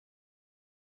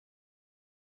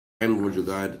am Lord your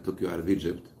God took you out of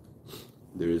Egypt,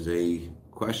 there is a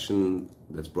question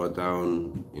that's brought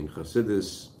down in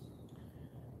Chassidus.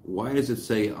 Why does it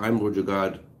say, I'm Lord your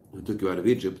God who took you out of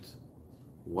Egypt?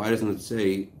 Why doesn't it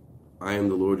say, I am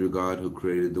the Lord your God who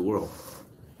created the world?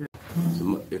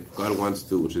 So if God wants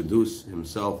to introduce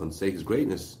himself and say his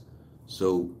greatness,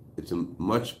 so it's a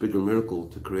much bigger miracle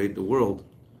to create the world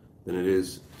than it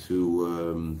is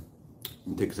to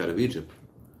take us out of Egypt.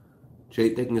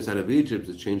 Taking us out of Egypt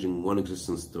is changing one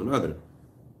existence to another.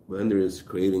 But then there is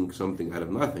creating something out of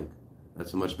nothing.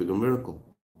 That's a much bigger miracle.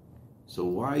 So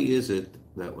why is it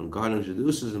that when God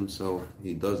introduces himself,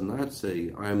 he does not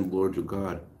say, I am Lord your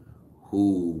God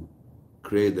who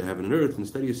created the heaven and earth?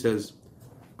 Instead he says,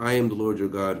 I am the Lord your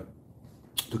God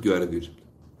who took you out of Egypt.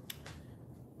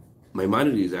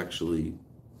 Maimonides actually,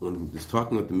 when he's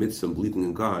talking about the mitzvah of believing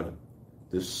in God,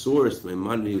 the source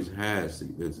Maimonides has,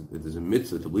 that there's a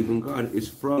mitzvah to believe in God, is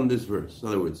from this verse. In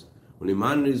other words, when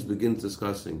Maimonides begins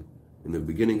discussing, in the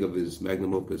beginning of his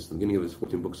magnum opus, the beginning of his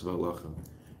 14 books of halacha,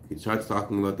 he starts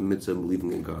talking about the mitzvah of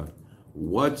believing in God.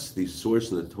 What's the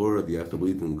source in the Torah that you have to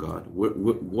believe in God?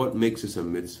 What makes this a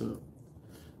mitzvah? What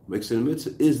makes it a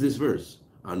mitzvah is this verse.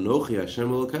 Anochi Hashem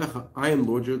Elokecha, I am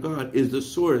Lord your God, is the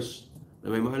source that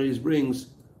Maimonides brings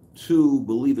to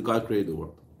believe that God created the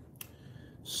world.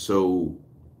 So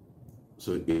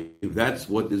if that's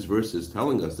what this verse is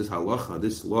telling us, this halacha,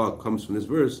 this law comes from this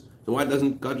verse, then why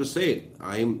doesn't God just say it?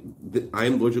 I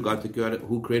am Lord your God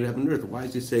who created heaven and earth. Why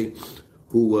does he say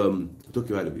who took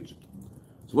you out of Egypt?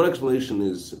 So one explanation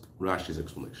is Rashi's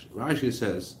explanation. Rashi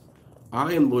says,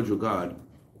 I am Lord your God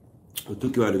who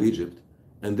took you out of Egypt,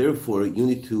 and therefore you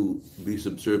need to be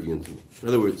subservient to me. In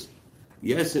other words,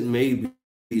 yes, it may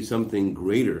be something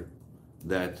greater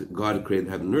that God created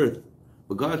heaven and earth,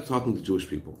 but God's talking to Jewish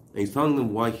people, and he's telling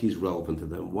them why he's relevant to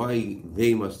them, why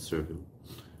they must serve him.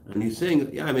 And he's saying,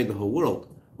 yeah, I made the whole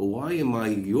world, but why am I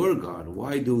your God?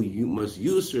 Why must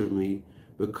you serve me?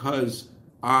 Because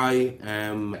I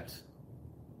am that.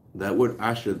 That word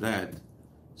asher, that,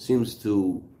 seems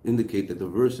to indicate that the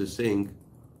verse is saying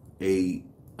a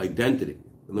identity.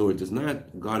 In other words, it's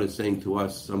not God is saying to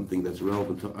us something that's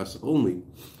relevant to us only,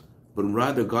 but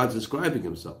rather God's describing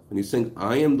himself. And he's saying,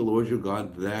 I am the Lord your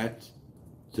God that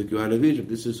took you out of Egypt.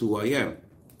 This is who I am.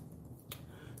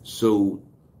 So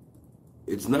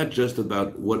it's not just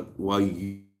about why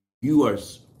you are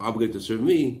obligated to serve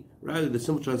me. Rather, the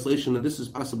simple translation, and this is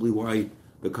possibly why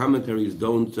the commentaries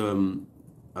don't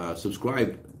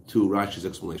subscribe to Rashi's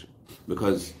explanation,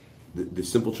 because the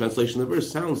simple translation of the verse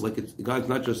sounds like God's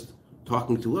not just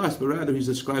talking to us, but rather he's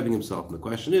describing himself. And the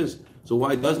question is, so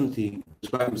why doesn't he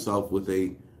describe himself with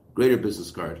a greater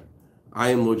business card? I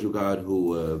am Lord your God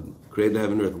who created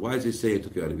heaven and earth. Why does he say I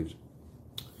took you out of Egypt?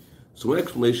 So one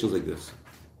explanation is like this.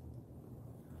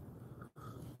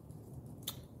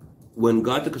 When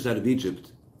God took us out of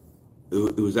Egypt,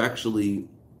 it was actually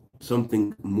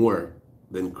something more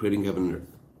than creating heaven and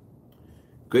earth.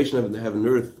 Creation of heaven and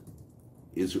earth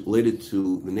is related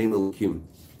to the name Elohim.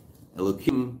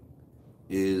 Elohim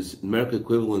is numerical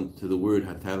equivalent to the word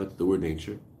hatavet, the word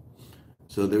nature.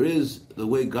 So there is the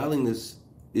way godliness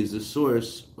is the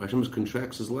source. Hashem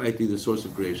contracts his light, is the source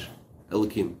of creation,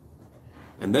 Elohim.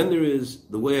 And then there is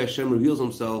the way Hashem reveals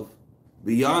himself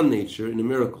beyond nature in a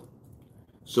miracle.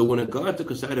 So when God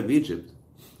took us out of Egypt,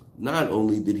 not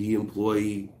only did he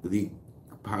employ the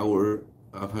power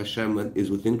of Hashem that is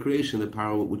within creation, the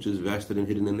power which is vested and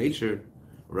hidden in nature,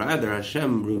 rather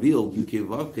Hashem revealed Yud-Kei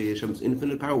Vav-Kei, Hashem's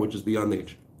infinite power which is beyond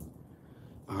nature.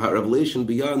 A revelation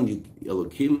beyond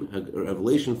Elohim, a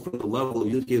revelation from the level of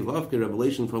Yud-Kei Vav-Kei,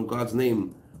 revelation from God's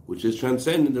name, which is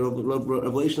transcendent, the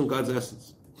revelation of God's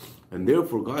essence. And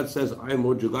therefore God says, I am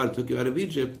Lord your God who took you out of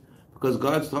Egypt, because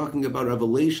God's talking about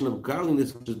revelation of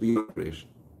godliness which is beyond creation.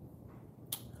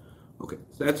 Okay,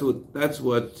 so that's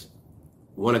what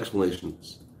one explanation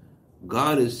is.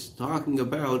 God is talking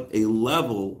about a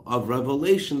level of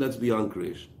revelation that's beyond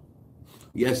creation.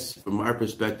 Yes, from our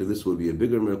perspective, this would be a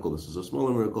bigger miracle. This is a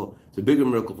smaller miracle. It's a bigger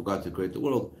miracle for God to create the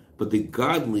world. But the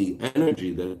godly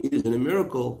energy that is in a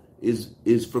miracle is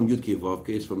from Yud-Kei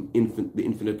Vav-Kei, is from the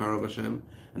infinite power of Hashem.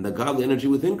 And the godly energy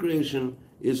within creation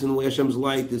is in the way Hashem's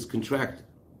light is contracted.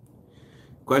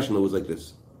 The question was like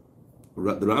this. The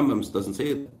Rambam doesn't say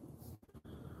it.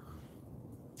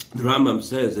 The Rambam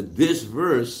says that this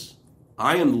verse,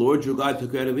 I am Lord your God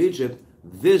took you out of Egypt,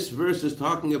 this verse is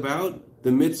talking about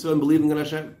the mitzvah and believing in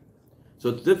Hashem. So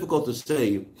it's difficult to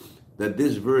say that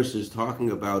this verse is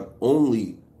talking about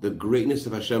only the greatness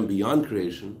of Hashem beyond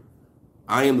creation.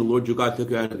 I am the Lord your God took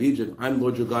you out of Egypt. I'm the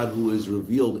Lord your God who is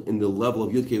revealed in the level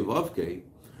of Yud-Kei Vav-Kei,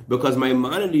 because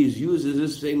Maimonides uses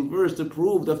this same verse to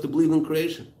prove that to believe in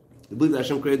creation. They believe that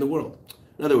Hashem created the world.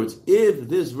 In other words, if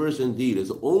this verse indeed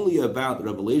is only about the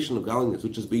revelation of godliness,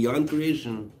 which is beyond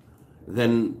creation,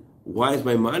 then why is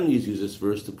Maimonides use this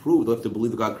verse to prove they have to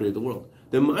believe that God created the world?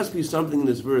 There must be something in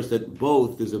this verse that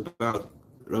both is about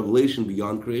revelation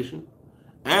beyond creation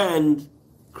and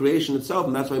creation itself,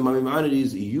 and that's why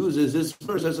Maimonides uses this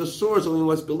verse as a source of we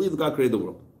must believe that God created the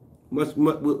world.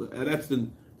 And that's the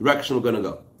direction we're going to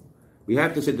go. We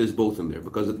have to say there's both in there,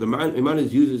 because the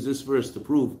Maimonides uses this verse to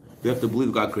prove we have to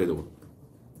believe God created the world.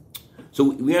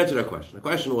 So we answered our question. The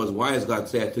question was, why does God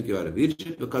say, I took you out of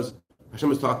Egypt? Because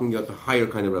Hashem is talking about the higher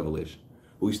kind of revelation.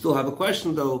 But we still have a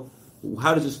question, though,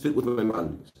 how does this fit with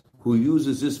Maimonides, who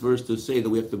uses this verse to say that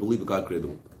we have to believe that God created the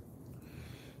world?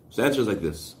 So the answer is like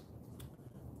this.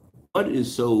 What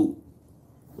is so,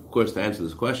 of course, to answer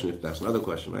this question, if that's another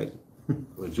question, right?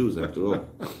 We're Jews, after all.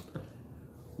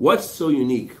 What's so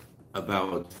unique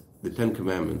about the Ten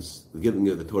Commandments, the giving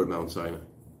of the Torah at Mount Sinai?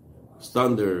 There's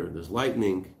thunder, there's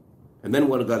lightning, and then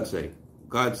what did God say?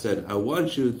 God said, I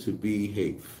want you to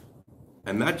behave.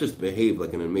 And not just behave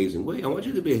like an amazing way, I want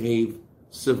you to behave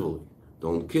civilly.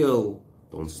 Don't kill,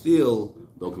 don't steal,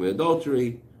 don't commit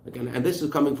adultery. Again, and this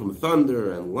is coming from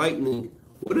thunder and lightning.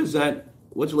 What is that?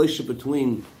 What's the relationship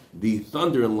between the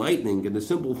thunder and lightning and the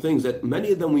simple things that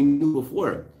many of them we knew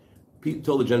before? People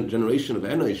told the generation of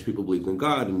Enosh, people believed in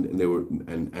God, and they were,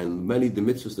 and many of the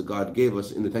mitzvahs that God gave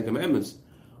us in the Ten Commandments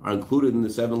are included in the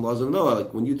 7 laws of Noah.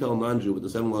 Like when you tell a non-Jew with the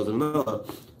 7 laws of Noah,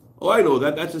 oh, I know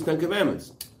that's the 10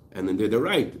 Commandments. And then they're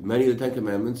right. Many of the 10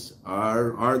 Commandments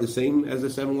are the same as the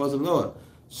 7 laws of Noah.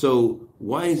 So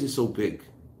why is it so big?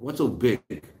 What's so big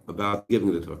about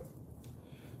giving the Torah?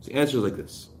 So the answer is like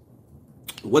this.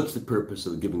 What's the purpose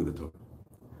of giving the Torah?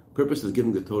 The purpose of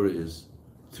giving the Torah is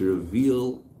to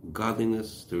reveal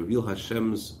godliness, to reveal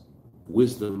Hashem's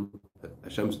wisdom,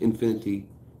 Hashem's infinity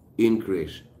in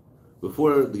creation.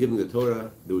 Before the giving of the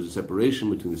Torah, there was a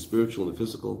separation between the spiritual and the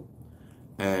physical,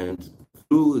 and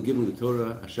through the giving of the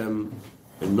Torah, Hashem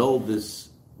annulled this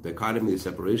dichotomy, the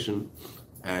separation,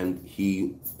 and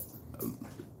He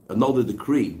annulled the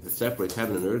decree that separates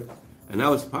heaven and earth, and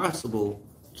now it's possible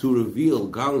to reveal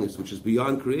godliness, which is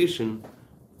beyond creation,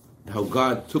 how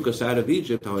God took us out of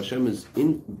Egypt, how Hashem is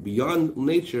beyond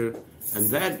nature, and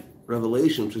that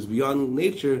revelation, which is beyond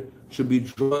nature, should be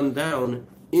drawn down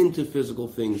into physical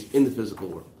things in the physical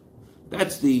world.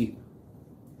 That's the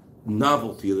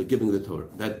novelty of the giving of the Torah.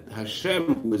 That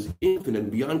Hashem, who is infinite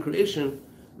and beyond creation,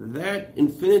 that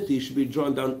infinity should be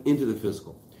drawn down into the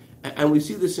physical. And we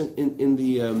see this in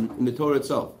the Torah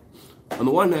itself. On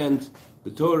the one hand,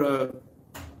 the Torah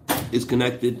is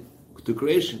connected to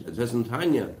creation. It says in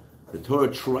Tanya, the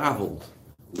Torah traveled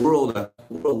world after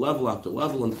world, level after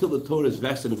level, until the Torah is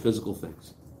vested in physical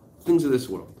things of this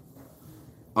world.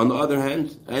 On the other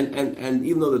hand, and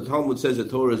even though the Talmud says the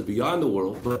Torah is beyond the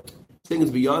world, but saying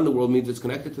it's beyond the world means it's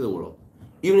connected to the world.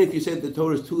 Even if you say that the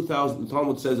Torah is 2,000, the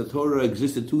Talmud says the Torah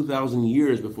existed 2,000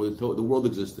 years before the world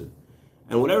existed.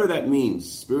 And whatever that means,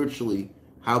 spiritually,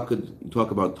 how could you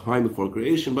talk about time before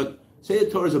creation? But say the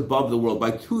Torah is above the world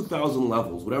by 2,000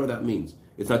 levels, whatever that means.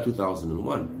 It's not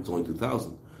 2001, it's only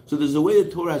 2,000. So there's a way the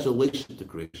Torah has a relationship to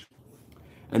creation.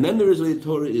 And then there is the way the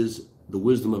Torah is the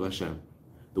wisdom of Hashem.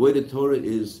 The way the Torah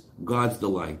is God's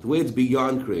delight. The way it's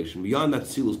beyond creation, beyond that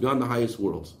seals, beyond the highest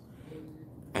worlds.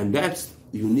 And that's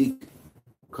the unique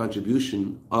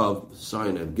contribution of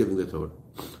Sinai, of giving the Torah.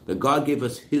 That God gave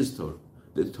us His Torah,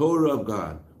 the Torah of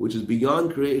God, which is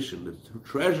beyond creation, the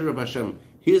treasure of Hashem,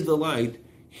 His delight.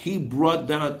 He brought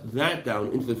that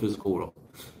down into the physical world.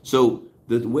 So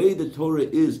the way the Torah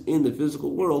is in the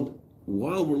physical world,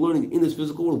 while we're learning in this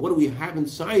physical world, what do we have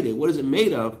inside it? What is it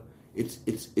made of? It's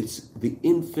the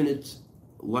infinite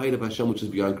light of Hashem, which is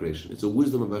beyond creation. It's the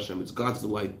wisdom of Hashem. It's God's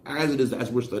delight, as it is,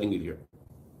 as we're studying it here.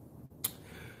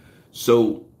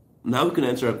 So now we can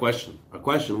answer our question. Our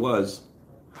question was,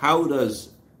 how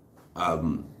does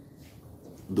the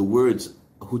words,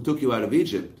 who took you out of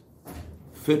Egypt,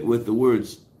 fit with the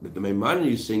words that the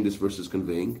Maimonides is saying this verse is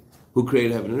conveying, who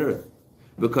created heaven and earth?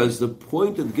 Because the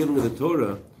point of the giving of the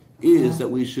Torah is that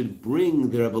we should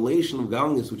bring the revelation of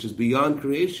godliness, which is beyond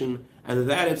creation, and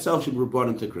that itself should be brought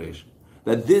into creation.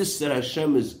 That this, that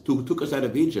Hashem who took us out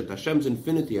of Egypt, Hashem's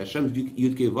infinity, Hashem's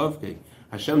Yud-Kei Vav-Kei,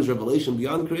 Hashem's revelation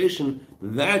beyond creation,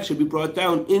 that should be brought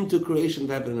down into creation,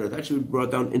 heaven and earth. That should be brought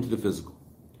down into the physical.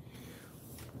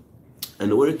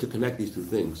 And in order to connect these two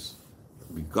things,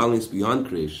 godliness beyond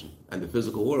creation and the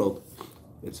physical world,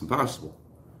 it's impossible.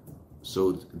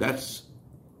 So that's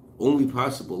only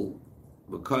possible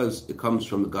because it comes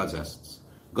from God's essence.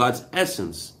 God's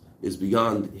essence is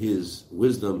beyond His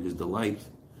wisdom, His delight.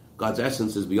 God's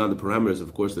essence is beyond the parameters,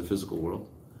 of course, of the physical world.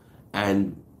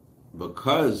 And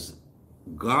because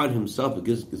God Himself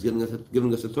is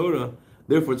giving us a Torah,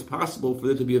 therefore it's possible for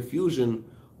there to be a fusion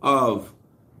of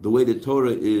the way the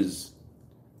Torah is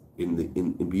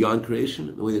in beyond creation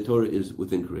and the way the Torah is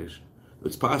within creation.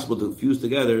 It's possible to fuse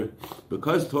together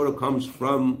because Torah comes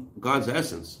from God's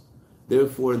essence.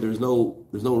 Therefore, there's no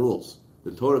rules.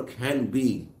 The Torah can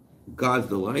be God's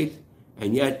delight,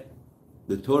 and yet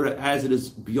the Torah, as it is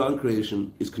beyond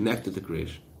creation, is connected to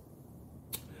creation.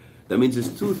 That means there's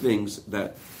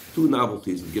two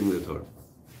novelties of giving the Torah.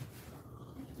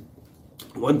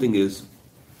 One thing is,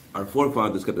 our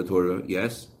forefathers kept the Torah,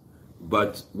 yes,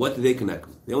 but what did they connect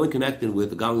with? They only connected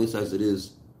with the godliness as it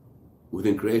is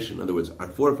within creation. In other words, our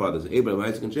forefathers, Abraham,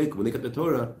 Isaac, and Jacob, when they kept the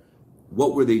Torah,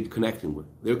 what were they connecting with?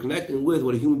 They were connecting with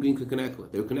what a human being could connect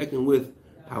with. They were connecting with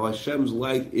how Hashem's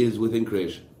light is within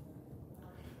creation.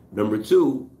 Number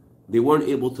two, they weren't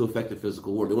able to affect the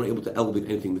physical world. They weren't able to elevate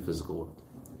anything in the physical world.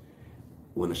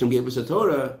 When Hashem gave us the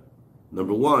Torah,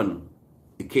 number one,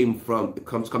 it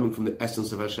comes coming from the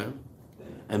essence of Hashem.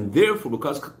 And therefore,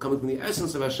 because coming from the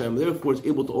essence of Hashem, therefore it's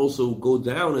able to also go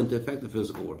down and to affect the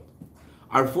physical world.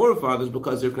 Our forefathers,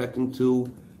 because they're connecting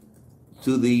to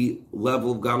the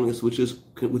level of godliness which is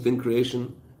within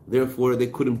creation, therefore they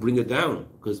couldn't bring it down,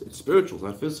 because it's spiritual, it's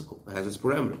not physical, it has its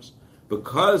parameters.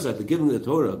 Because at the giving of the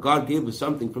Torah, God gave us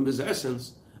something from His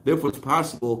essence, therefore it's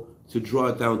possible to draw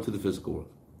it down to the physical world.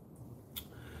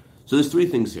 So there's three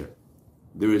things here.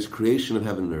 There is creation of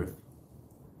heaven and earth.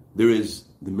 There is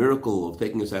the miracle of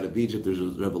taking us out of Egypt. There's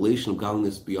a revelation of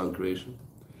godliness beyond creation.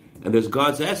 And there's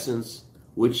God's essence,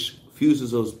 which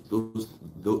fuses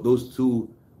those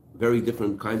two very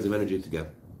different kinds of energy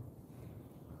together.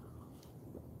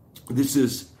 This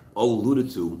is all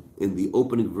alluded to in the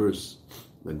opening verse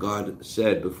that God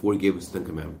said before He gave us the Ten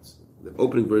Commandments. The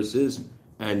opening verse is,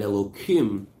 and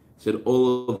Elokim said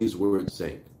all of these words,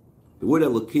 saying. The word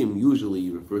Elokim usually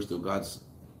refers to God's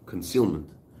concealment.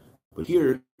 But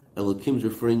here, Elokim is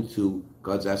referring to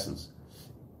God's essence.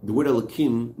 The word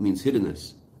Elokim means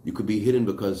hiddenness. You could be hidden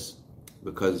because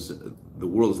the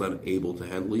world is not able to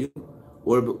handle you,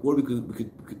 or we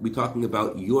could be talking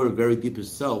about your very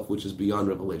deepest self, which is beyond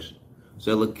revelation.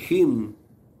 So Elokim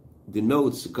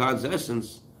denotes God's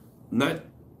essence, not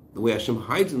the way Hashem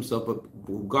hides Himself,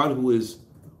 but God who is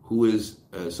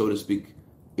so to speak,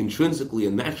 intrinsically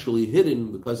and naturally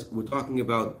hidden, because we're talking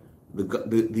about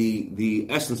the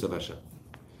essence of Hashem.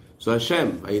 So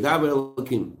Hashem, Ayidav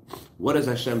Elokim, what does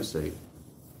Hashem say?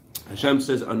 Hashem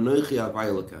says, Anochi Havai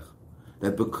Elokech,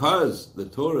 that because the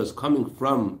Torah is coming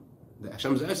from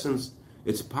Hashem's essence,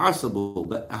 it's possible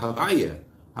that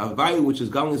Havaya, which is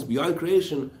godliness beyond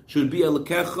creation, should be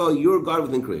Elokecha, your God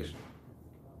within creation.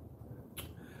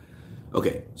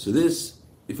 Okay, so this,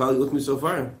 if you follow with me so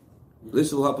far,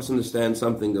 this will help us understand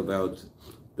something about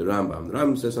the Rambam. The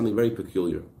Rambam says something very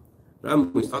peculiar. The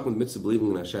Rambam, when he's talking with mitzvah believing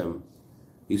in Hashem,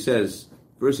 he says,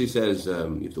 you have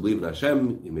to believe in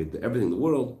Hashem, He made everything in the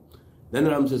world. Then the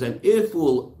Rambam says, and if it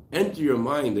will enter your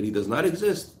mind that He does not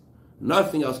exist,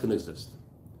 nothing else can exist.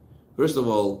 First of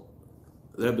all,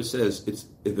 the Rebbe says,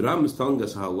 if the Rambam is telling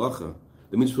us halacha,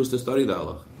 that means we're supposed to study the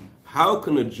halacha. How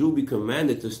can a Jew be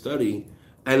commanded to study,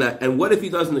 and what if he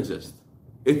doesn't exist?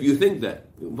 If you think that,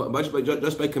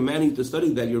 just by commanding you to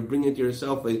study that, you're bringing to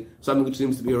yourself something which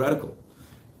seems to be heretical.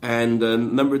 And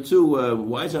number two,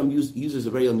 Weizmann uses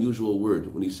a very unusual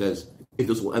word when he says, if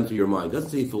this will enter your mind. He doesn't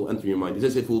say if it will enter your mind. He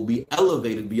says if it will be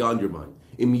elevated beyond your mind.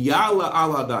 Im yala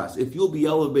al hadas, if you'll be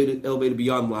elevated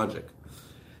beyond logic.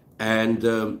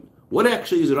 And what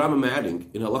actually is the Rambam adding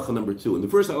in halacha number 2? In the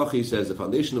first halacha he says the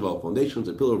foundation of all foundations,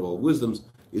 the pillar of all wisdoms,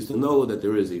 is to know that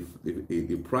there is a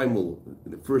primal,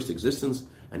 the first existence,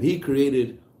 and He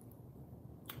created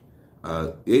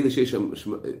and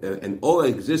all that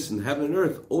exists in heaven and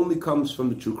earth only comes from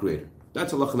the true Creator.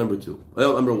 That's halacha number 2.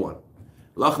 Number 1.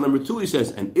 Halacha number 2, he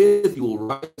says, and if you will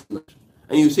rise,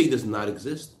 and you say He does not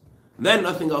exist, then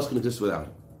nothing else can exist without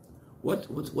Him.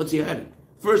 What's he adding?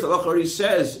 First, halacha already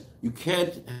says you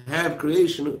can't have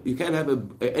creation, you can't have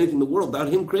anything in the world without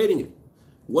Him creating it.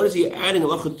 What is he adding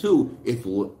halacha to? If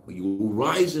you will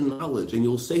rise in knowledge and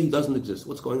you'll say He doesn't exist,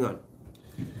 what's going on?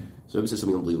 So Rebbe says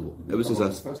something unbelievable. Rebbe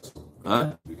says,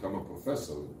 become a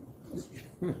professor.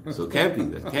 So it can't be.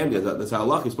 That can't be. That's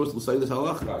halacha. You're supposed to study this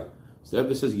halacha. Right. So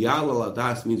Rebbe says, Ya'al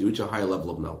adas means you reach a higher level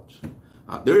of knowledge.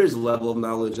 There is a level of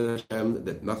knowledge in Hashem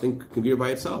that nothing can be here by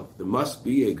itself. There must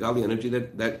be a godly energy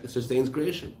that sustains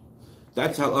creation.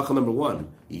 That's halacha number 1.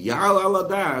 Ya'al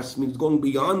adas means going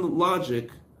beyond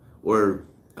logic, or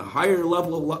a higher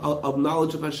level of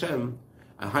knowledge of Hashem.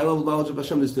 A high level of knowledge of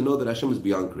Hashem is to know that Hashem is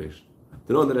beyond creation.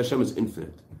 To know that Hashem is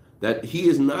infinite. that he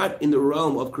is not in the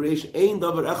realm of creation.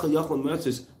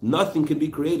 Nothing can be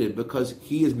created because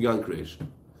he is beyond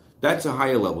creation. That's a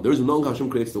higher level. There is no Hashem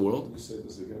creates the world. Can you say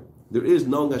this again? There is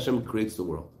no Hashem creates the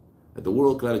world. That the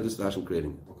world cannot exist without Hashem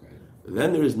creating it. Okay.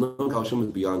 Then there is no Hashem is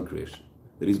beyond creation.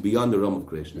 That he's beyond the realm of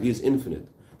creation. That he is infinite.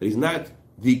 That he's not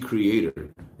the creator.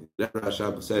 Rebbe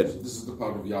Rashab said, so this is the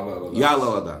part of Yala Aladas.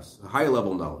 Yala Aladas, a higher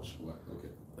level knowledge. Right, okay.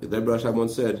 Rebbe Rashab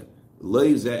once said,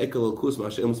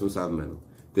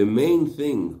 the main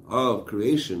thing of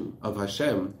creation of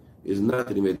Hashem is not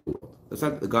that he made the world. That's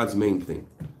not God's main thing.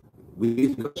 We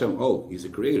think of Hashem, oh, he's a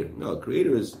creator. No, a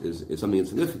creator is something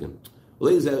insignificant.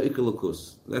 That's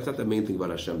not the main thing about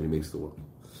Hashem, he makes the world.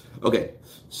 Okay,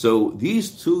 so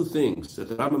these two things, that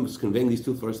the Rambam is conveying these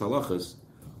two first halachas,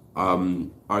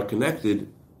 are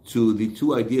connected to the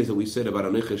two ideas that we said about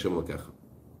Anochi Hashem Elokecha.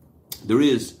 There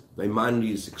is,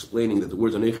 Maimonides explaining that the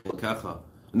words Anochi Elokecha,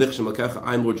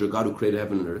 I am Lord your God who created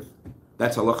heaven and earth.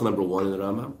 That's halacha number 1 in the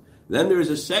Rambam. Then there is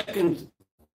a second,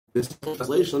 this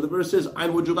translation of the verse says, I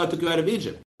am Lord your God who took you out of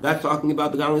Egypt. That's talking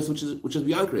about the godliness which is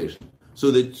beyond creation.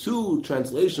 So the two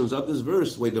translations of this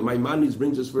verse, where the Maimonides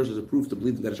brings this verse as a proof to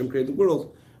believe that Hashem created the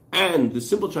world, and the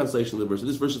simple translation of the verse,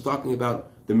 this verse is talking about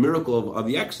the miracle of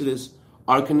the Exodus,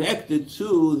 are connected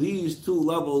to these two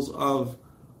levels of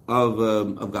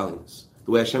godliness.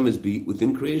 The way Hashem is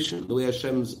within creation, the way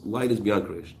Hashem's light is beyond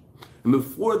creation. And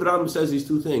before the Rambam says these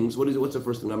two things, what's the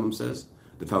first thing the Rambam says?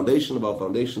 The foundation of all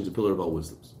foundations, the pillar of all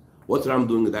wisdoms. What's the Rambam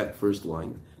doing with that first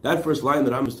line? That first line,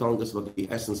 the Rambam is telling us about the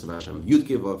essence of Hashem.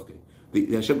 Yud-Kei Vav-Kei. The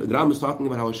Rambam is talking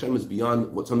about how Hashem is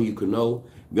beyond what something you could know,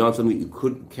 beyond something you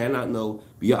cannot know,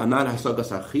 beyond not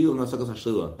hasagas achil, not hasagas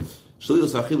hashila.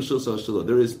 Shlilas achil, shlilas hashila.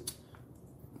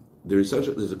 There's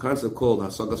a concept called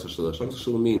hasagas hashila. Hasagas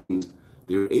hashila means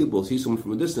they're able to see someone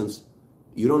from a distance.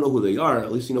 You don't know who they are,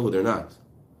 at least you know who they're not.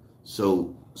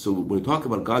 So when we talk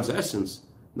about God's essence,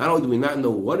 not only do we not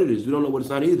know what it is, we don't know what it's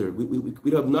not either.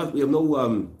 We have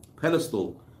no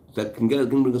pedestal that can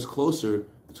bring us closer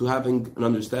to having an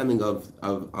understanding of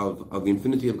the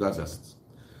infinity of God's essence.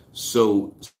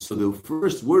 So the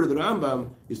first word of the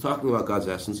Rambam is talking about God's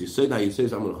essence. You say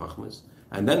Zamun Chachmas,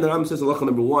 and then the Rambam says halacha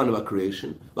number 1 about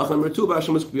creation, halacha number 2 about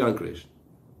Hashem is beyond creation.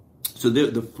 So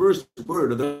the first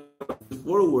word of the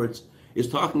 4 words is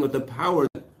talking about the power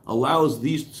that allows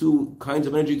these two kinds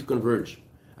of energy to converge.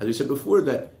 As we said before,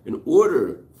 that in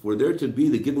order for there to be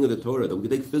the giving of the Torah, that we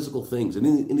could take physical things, and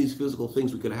in these physical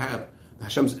things we could have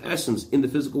Hashem's essence in the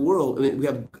physical world. I mean, we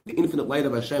have the infinite light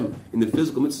of Hashem in the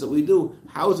physical mitzvahs that we do.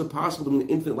 How is it possible to bring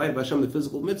the infinite light of Hashem in the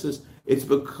physical mitzvahs? It's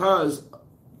because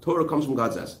Torah comes from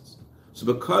God's essence. So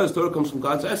because Torah comes from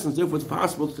God's essence, therefore it's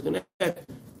possible to connect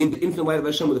in the infinite light of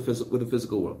Hashem with the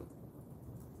physical world.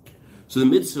 So the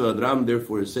mitzvah, the Ram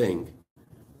therefore is saying,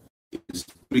 is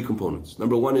 3 components.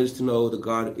 Number 1 is to know that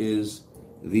God is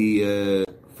the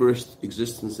first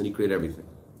existence and He created everything.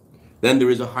 Then there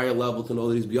is a higher level to know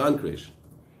that He's beyond creation.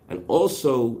 And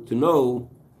also to know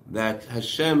that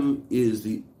Hashem's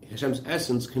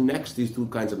essence connects these two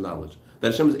kinds of knowledge.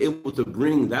 That Hashem is able to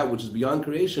bring that which is beyond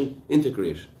creation into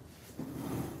creation.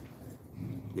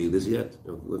 Are you busy yet?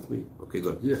 With me? Okay,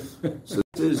 good. Yeah. So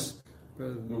this is...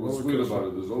 What's weird about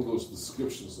it is all those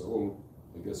descriptions are all,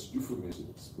 I guess,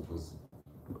 euphemisms. Because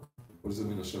what does it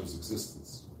mean, Hashem's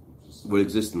existence? Word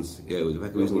existence. Yeah, the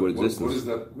fact using the word existence. What does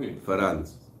that mean? Faran.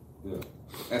 Yeah,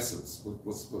 essence.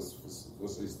 What's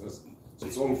his essence? So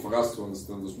it's all for us to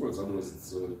understand those words. Otherwise,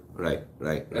 it's right.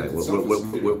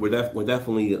 We're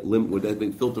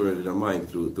definitely filtering it in our mind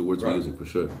through the words we're using for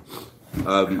sure.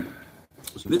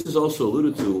 So this is also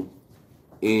alluded to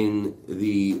in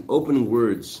the opening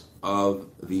words of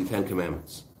the 10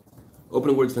 Commandments.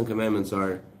 Opening words of the 10 Commandments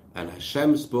are, and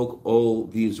Hashem spoke all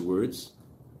these words,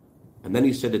 and then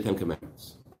He said the 10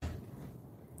 Commandments.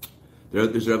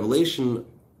 There's a revelation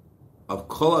of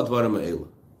Kol Advarim Ha'ela.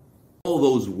 All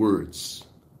those words,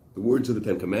 the words of the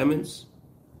 10 Commandments,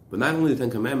 but not only the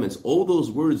 10 Commandments, all those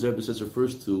words the Rebbe says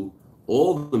refers to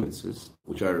all the mitzvahs,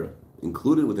 which are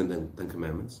included within the 10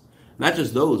 Commandments. Not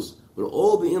just those, but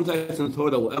all the insights in the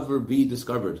Torah that will ever be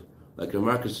discovered, like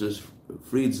Marcus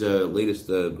Fried's latest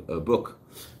book.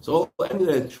 So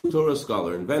any true Torah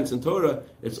scholar invents in Torah,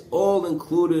 it's all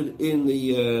included in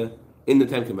the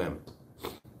 10 Commandments.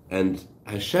 And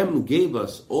Hashem gave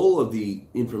us all of the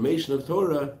information of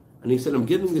Torah, and He said, I'm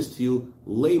giving this to you,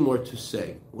 lay more to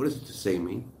say. What does it to say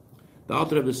mean? The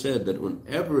Alter Rebbe said that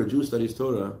whenever a Jew studies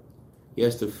Torah, he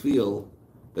has to feel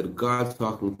that God's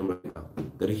talking to him right now.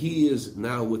 That he is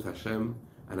now with Hashem,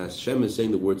 and Hashem is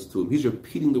saying the words to him. He's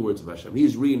repeating the words of Hashem. He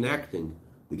is reenacting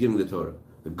the giving of the Torah.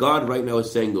 That God right now is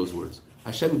saying those words.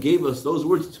 Hashem gave us those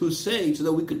words to say so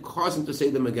that we could cause Him to say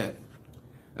them again.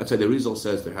 That's why the Rizal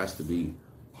says there has to be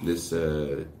this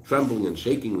trembling and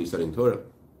shaking when you're studying Torah,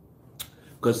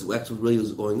 because that's what really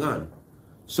is going on.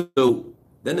 So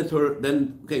then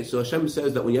so Hashem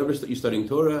says that whenever you're studying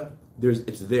Torah,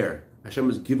 it's there. Hashem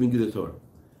is giving you the Torah.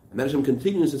 And then Hashem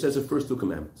continues and says the first two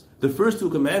commandments. The first two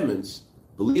commandments,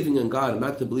 believing in God and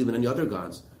not to believe in any other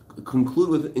gods,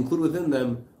 include within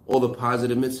them all the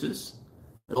positive mitzvahs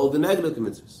and all the negative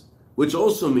mitzvahs, which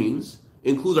also means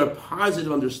includes our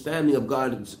positive understanding of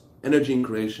God's energy in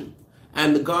creation.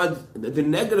 And the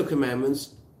negative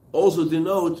commandments also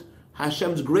denote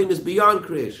Hashem's greatness beyond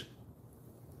creation.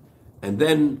 And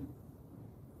then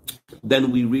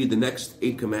we read the next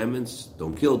 8 commandments: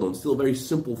 don't kill, don't steal, very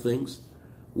simple things,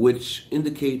 which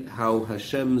indicate how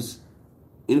Hashem's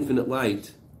infinite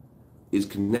light is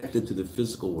connected to the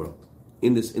physical world.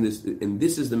 And this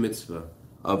is the mitzvah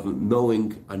of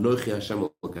knowing Anochi Hashem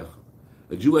Elokecha.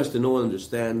 A Jew has to know and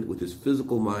understand with his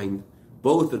physical mind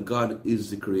both that God is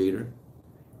the creator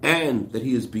and that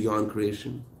he is beyond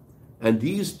creation. And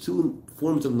these two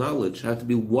forms of knowledge have to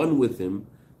be one with him,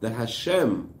 that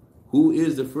Hashem, who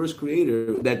is the first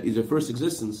creator, that is the first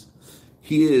existence,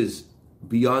 he is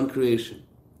beyond creation.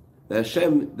 That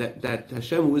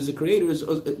Hashem, who is the creator, is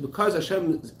because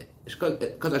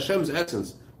Hashem's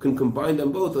essence can combine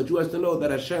them both. A Jew has to know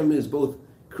that Hashem is both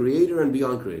creator and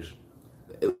beyond creation.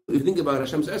 If you think about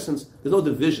Hashem's essence, there's no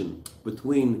division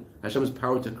between Hashem's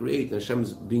power to create and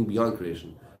Hashem's being beyond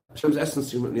creation. Hashem's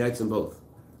essence unites them both.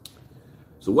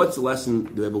 So what's the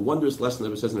lesson? We have a wondrous lesson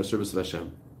that it says in our service of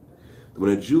Hashem. When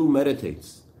a Jew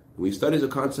meditates, when he studies a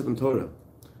concept in Torah,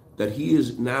 that he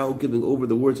is now giving over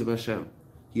the words of Hashem.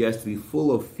 He has to be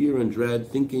full of fear and dread,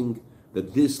 thinking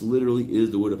that this literally is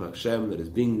the word of Hashem that is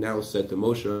being now said to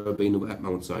Moshe Rabbeinu at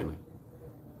Mount Sinai.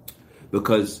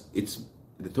 Because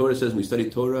the Torah says when we study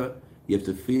Torah, you have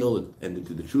to feel, and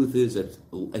the truth is that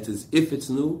it's as if it's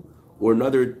new, or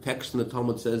another text in the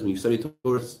Talmud says when you study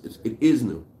Torah, it is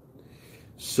new.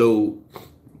 So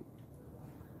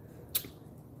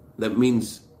that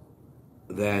means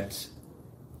that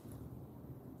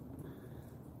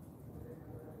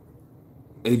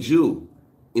a Jew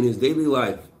in his daily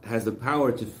life has the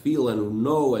power to feel and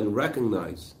know and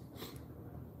recognize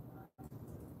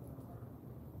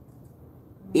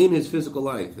in his physical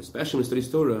life, especially when he studies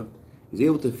Torah, he's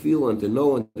able to feel and to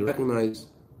know and to recognize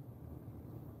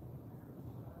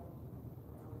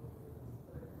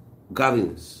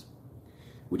godliness,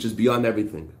 which is beyond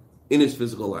everything, in his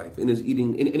physical life, in his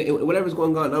eating, in whatever's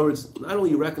going on. In other words, not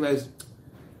only you recognize,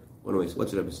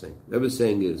 what's the Rebbe saying? The Rebbe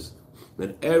saying is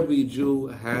that every Jew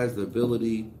has the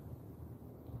ability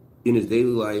in his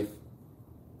daily life,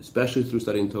 especially through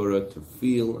studying Torah, to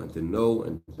feel and to know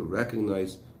and to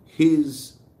recognize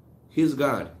his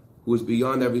God, who is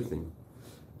beyond everything,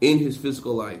 in his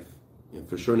physical life, and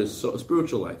for sure in his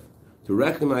spiritual life, to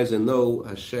recognize and know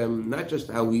Hashem, not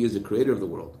just how he is the creator of the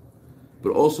world,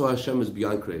 but also Hashem is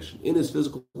beyond creation. In his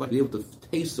physical life, be able to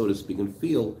taste, so to speak, and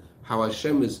feel how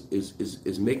Hashem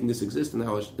is making this exist, and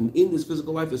how and in this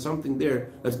physical life there's something there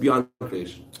that's beyond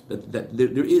creation. That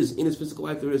there is, in his physical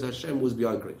life, there is Hashem who is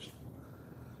beyond creation.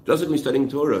 Just like when you're studying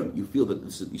Torah, you feel that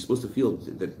you're supposed to feel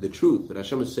that the truth, that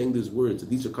Hashem is saying these words, that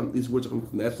these words are coming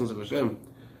from the essence of Hashem,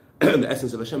 the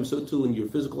essence of Hashem. So too in your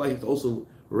physical life, you have to also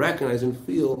recognize and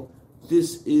feel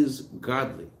this is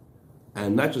godly.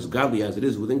 And not just godly as it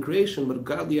is within creation, but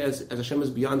godly as Hashem is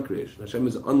beyond creation. Hashem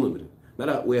is unlimited. Not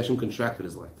a way Hashem contracted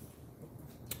his life.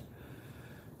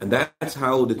 And that's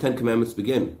how the 10 Commandments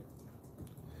begin.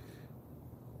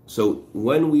 So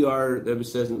when we are, the Rebbe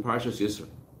says in Parshas Yisro,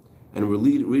 and we're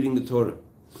reading the Torah,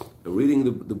 and reading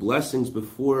the blessings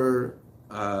before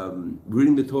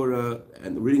reading the Torah,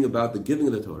 and reading about the giving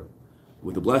of the Torah,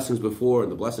 with the blessings before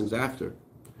and the blessings after,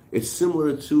 it's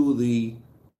similar to the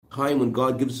time when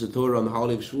God gives us the Torah on the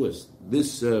holiday of Shavuos.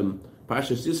 This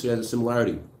Parshas Yisro has a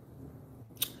similarity.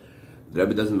 The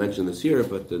Rebbe doesn't mention this here,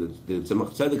 but the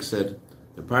Tzemach Tzedek said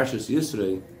the Parshas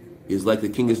Yisro is like the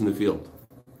king is in the field.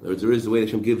 In other words, there is the way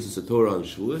Hashem gives us the Torah on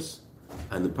Shavuos,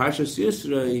 and the Parshas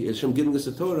Yisro is Hashem giving us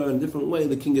the Torah in a different way.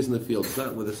 The king is in the field. It's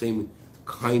not with the same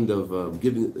kind of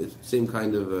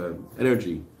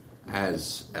energy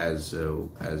as on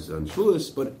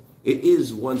Shavuos, but it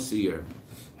is once a year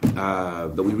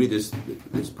that we read this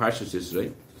Parshas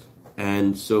Yisro,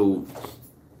 and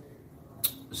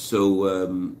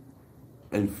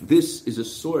and this is a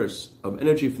source of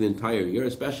energy for the entire year,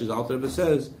 especially as Alter Rebbe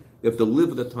says, you have to live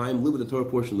with the time, live with the Torah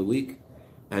portion of the week,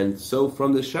 and so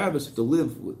from the Shabbos, you have to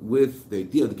live with the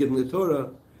idea of the giving of the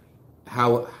Torah,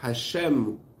 how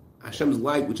Hashem's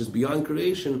light, which is beyond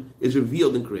creation, is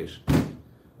revealed in creation.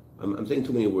 I'm saying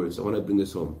too many words. I want to bring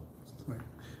this home.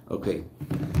 Okay,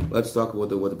 let's talk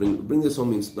about what bring this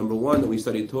home means. Number one, that we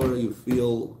study Torah, you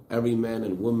feel every man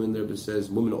and woman, there it says,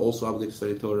 women also obligated to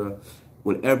study Torah.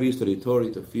 Whenever you study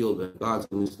Torah, to feel that God's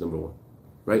going to number one,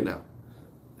 right now.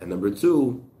 And number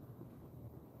two,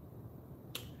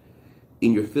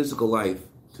 in your physical life,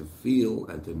 to feel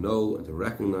and to know and to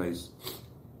recognize,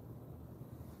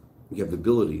 you have the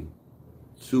ability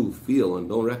to feel and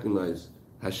don't recognize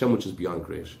Hashem, which is beyond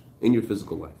creation, in your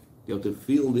physical life. You have to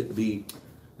feel the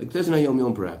like it says in Yom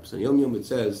Yom perhaps. In Yom Yom it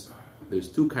says there's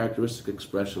two characteristic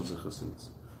expressions of Chassidus.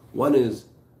 One is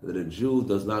that a Jew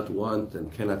does not want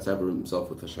and cannot sever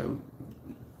himself with Hashem.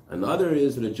 And the other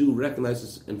is that a Jew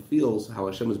recognizes and feels how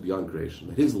Hashem is beyond creation.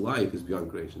 That his life is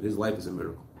beyond creation. His life is a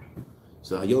miracle.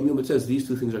 So Yom Yom it says these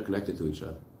two things are connected to each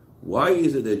other. Why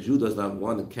is it that a Jew does not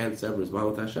want and can't sever his bond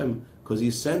with Hashem? Because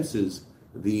he senses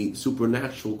the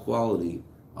supernatural quality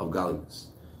of godliness.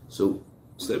 So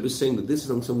instead of saying that this is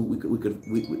something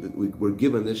we're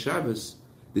given this Shabbos,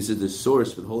 this is the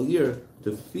source for the whole year,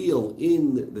 to feel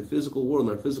in the physical world,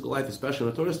 in our physical life, especially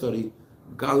in our Torah study,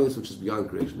 godliness which is beyond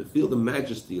creation, to feel the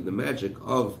majesty and the magic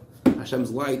of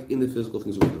Hashem's light in the physical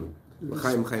things we're doing.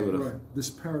 Right. This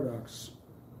paradox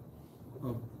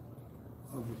of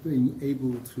being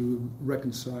able to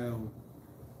reconcile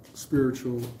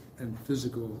spiritual and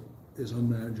physical is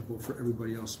unmanageable for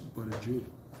everybody else but a Jew.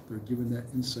 They're given that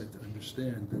insight to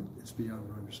understand that it's beyond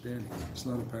their understanding. It's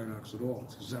not a paradox at all.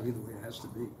 It's exactly the way it has to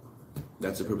be.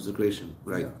 That's the purpose of creation,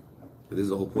 right? Yeah. This is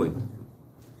the whole point.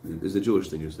 It's the Jewish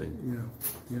thing you're saying.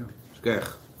 Yeah.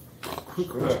 Shkech. Quick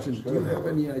question. Do you have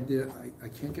any idea? I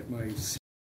can't get my